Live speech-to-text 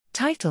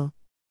Title: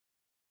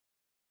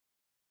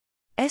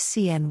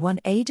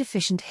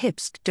 SCN1A-deficient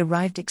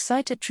hiPSC-derived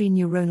excitatory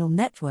neuronal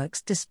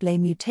networks display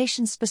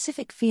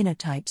mutation-specific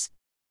phenotypes.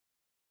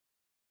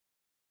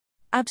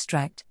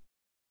 Abstract: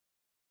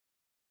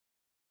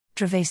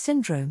 Dravet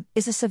syndrome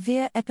is a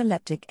severe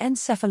epileptic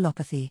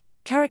encephalopathy,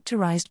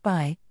 characterized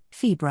by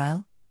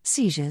febrile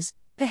seizures,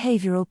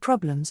 behavioral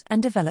problems,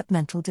 and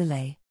developmental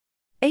delay.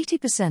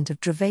 80%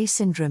 of Dravet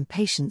syndrome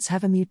patients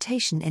have a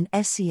mutation in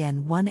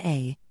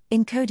SCN1A,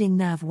 encoding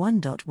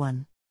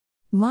NAV1.1.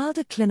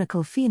 Milder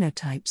clinical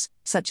phenotypes,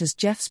 such as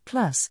GEFS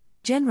plus,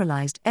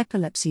 generalized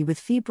epilepsy with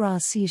febrile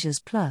seizures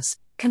plus,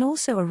 can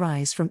also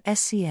arise from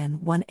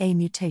SCN1A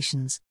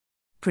mutations.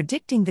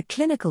 Predicting the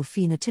clinical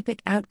phenotypic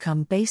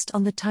outcome based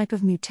on the type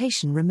of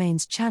mutation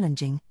remains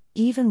challenging,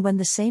 even when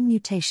the same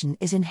mutation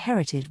is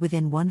inherited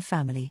within one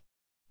family.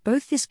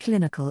 Both this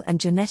clinical and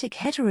genetic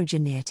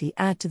heterogeneity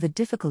add to the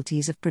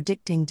difficulties of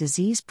predicting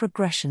disease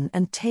progression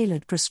and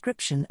tailored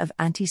prescription of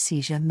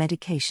anti-seizure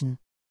medication.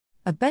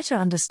 A better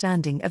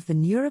understanding of the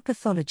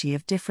neuropathology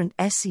of different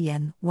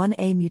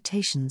SCN1A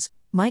mutations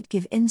might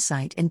give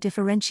insight in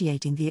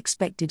differentiating the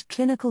expected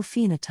clinical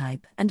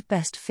phenotype and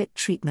best fit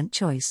treatment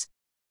choice.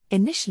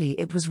 Initially,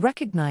 it was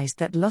recognized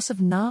that loss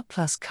of Na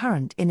plus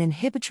current in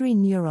inhibitory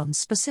neurons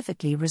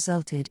specifically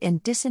resulted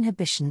in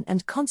disinhibition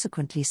and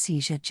consequently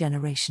seizure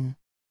generation.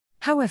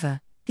 However,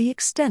 the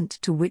extent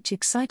to which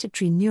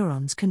excitatory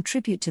neurons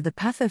contribute to the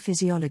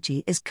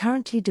pathophysiology is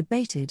currently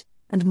debated,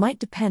 and might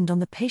depend on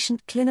the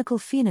patient clinical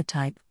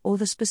phenotype or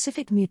the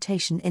specific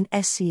mutation in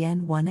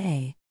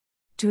SCN1A.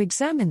 To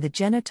examine the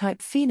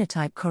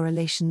genotype-phenotype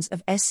correlations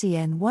of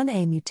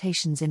SCN1A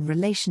mutations in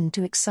relation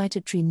to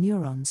excitatory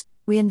neurons,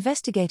 we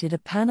investigated a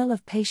panel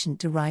of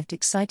patient-derived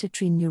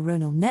excitatory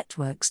neuronal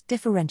networks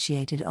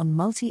differentiated on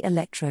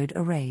multi-electrode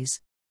arrays.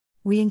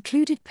 We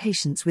included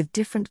patients with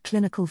different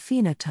clinical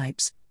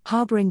phenotypes,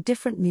 harboring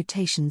different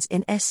mutations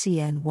in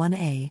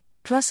SCN1A,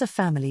 plus a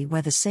family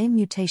where the same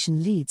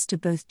mutation leads to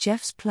both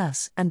GEFS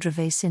plus and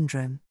Dravet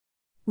syndrome.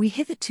 We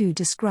hitherto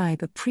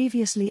describe a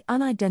previously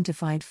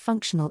unidentified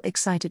functional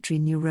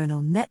excitatory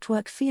neuronal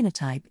network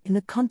phenotype in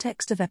the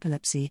context of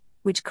epilepsy,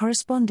 which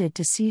corresponded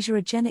to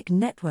seizurogenic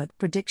network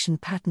prediction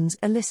patterns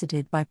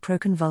elicited by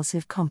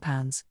proconvulsive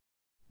compounds.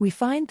 We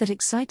find that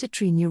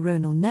excitatory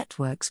neuronal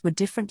networks were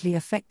differently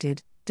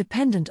affected,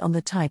 dependent on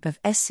the type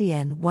of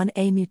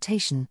SCN1A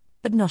mutation,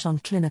 but not on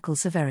clinical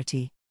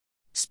severity.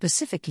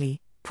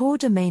 Specifically, pore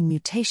domain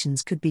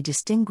mutations could be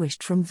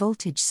distinguished from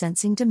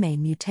voltage-sensing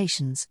domain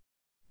mutations.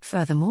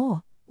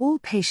 Furthermore, all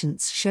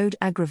patients showed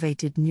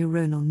aggravated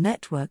neuronal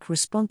network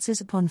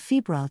responses upon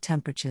febrile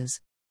temperatures.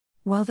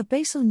 While the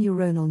basal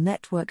neuronal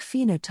network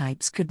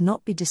phenotypes could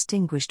not be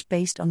distinguished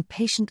based on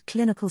patient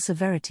clinical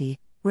severity,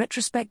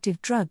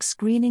 retrospective drug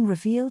screening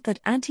revealed that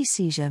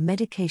anti-seizure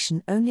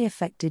medication only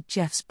affected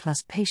GEFS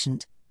plus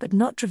patient, but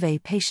not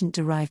Dravet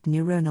patient-derived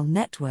neuronal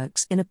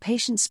networks in a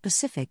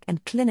patient-specific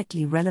and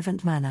clinically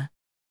relevant manner.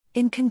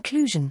 In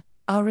conclusion,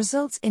 our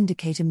results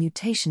indicate a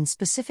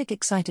mutation-specific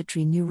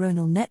excitatory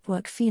neuronal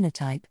network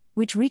phenotype,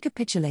 which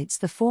recapitulates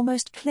the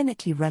foremost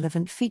clinically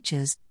relevant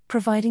features,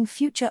 providing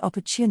future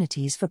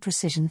opportunities for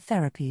precision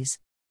therapies.